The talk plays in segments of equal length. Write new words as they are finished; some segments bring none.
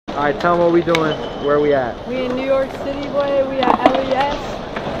Alright, tell them what we doing. Where we at? We in New York City, boy. We at LES.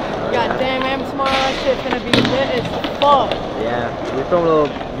 We got Damn M tomorrow. That shit finna be lit as fuck. Yeah, we filmed a little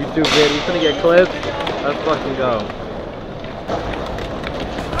YouTube vid. We finna get clips. Let's fucking go.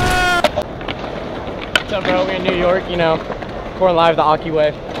 What's up, bro? We're in New York, you know, pouring live the Aki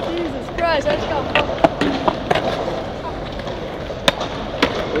way. Jesus Christ, I just got fucked.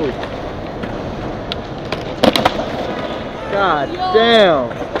 Ooh. God damn.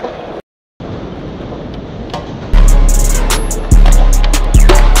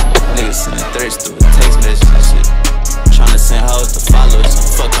 Niggas sending thirst through the text message and shit. Tryna send hoes to followers.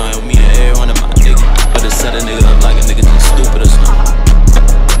 Fuck on me and every one of my niggas. But it set a nigga up like a nigga just stupid or something.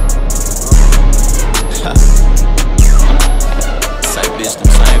 Say bitch, them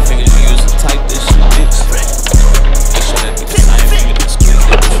same fingers you use to type this shit, bitch. Make sure that be the same finger that's squeeze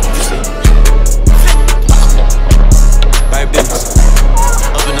that bitch when you see. Right, bitch.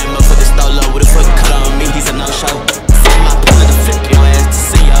 Open that motherfucker stole up with a fucking cut on me. He's a no-show. Fuck my pillar to flip your ass to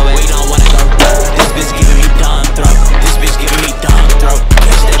see your ass. We don't wanna go. This bitch giving me dumb throat. This bitch giving me dumb throat.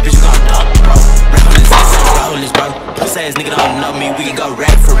 Catch that bitch, you gon' dump, bro. Rap on this ass, I'm rolling this, bro. Pussy ass nigga don't know me. We can go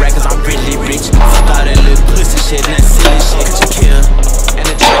rack for rack, cause I'm really rich. Fuck all that little pussy shit and that silly shit. Cause you kill, and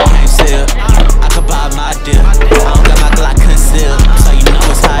the track can't sell. I could buy my deal. I don't got my Glock concealed. So you know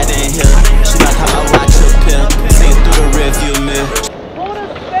it's hot in here. Shoot like how I watch your pill. See it through the rearview mirror. Hold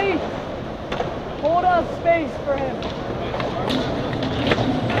up space. Hold up space for him.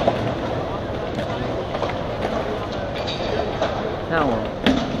 Tell them.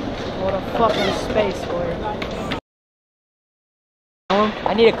 Hold up fucking space for him.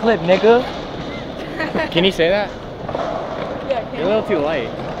 I need a clip, nigga. Can you say that? Yeah, You're a little too light.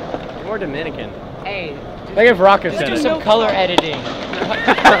 You're more Dominican. Hey. Like if Rocco said do it. some color editing.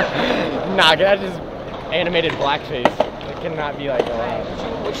 Nah, that's just animated blackface. It cannot be like allowed.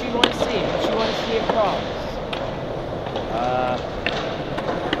 What you want to see? What you want to see across?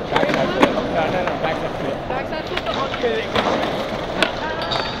 Backside flip. No, backside flip. Backside flip the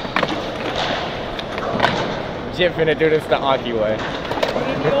Jip finna do this the Aki way.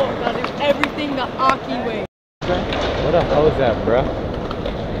 I'll do everything the Aki way. What the hell is that, bro?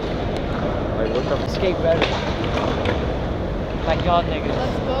 Like, what's up? Skate better. Like y'all niggas.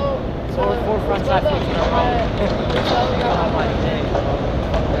 Let's go. Four front side flips in a row.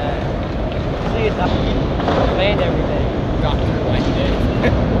 See, it's up. Land everything. Doctor like this.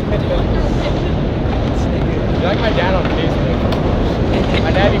 You're like my dad on Facebook.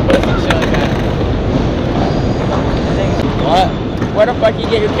 My dad be posting shit like that. What? Where the fuck you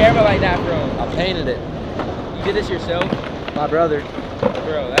get your camera like that from? I painted it. You did this yourself? My brother.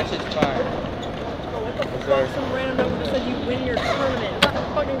 Bro, that shit's fire. Some random number that said you win your tournament. I'm not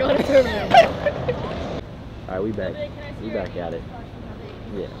fucking going to tournament. Alright, we back. We back at it.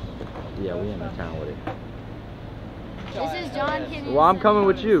 Yeah. Yeah, we in the town with it. This is John. Well, I'm coming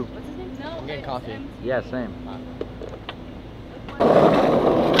with you. What's his name? I'm getting coffee. Yeah, same.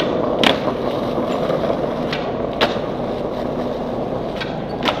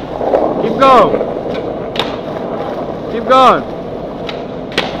 Keep going. Keep going.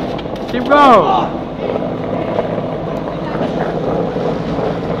 Keep going.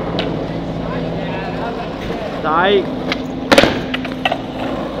 Tight.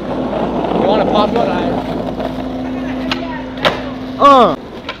 You want to pop one?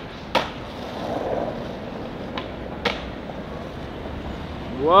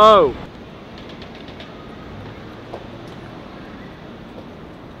 Whoa.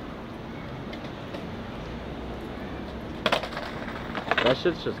 That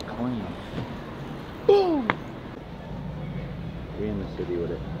shit's just clean. Boom. We in the city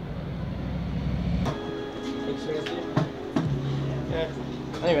with it. Yeah.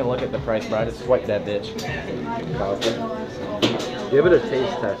 I didn't even look at the price, bro. I just swiped that bitch. Give it a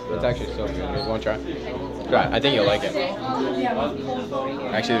taste test though. It's actually so good. You want to try? Try it. I think you'll like it.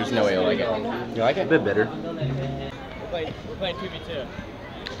 Actually, there's no way you'll like it. You like it? A bit bitter. We're playing 2v2.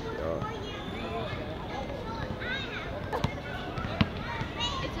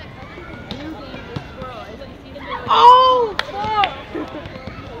 Oh, fuck!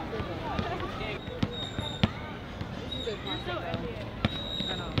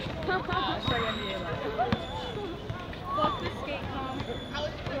 Fuck the skate comp.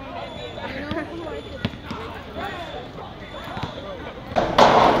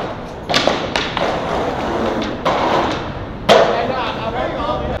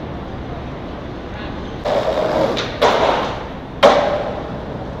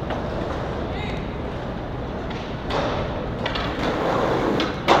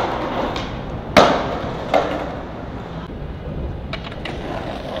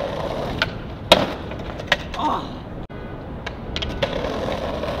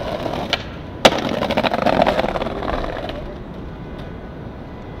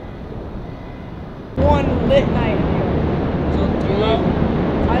 one lit night in New York.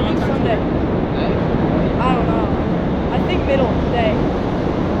 I think Sunday. I don't know. I think middle of the day.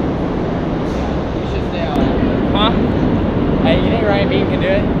 Huh? Hey, you think Ryan Bean can do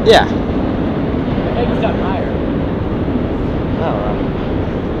it? Yeah. I think he's done higher. I don't know.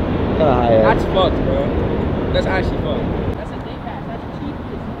 Kinda higher. That's fucked, bro. That's actually fucked.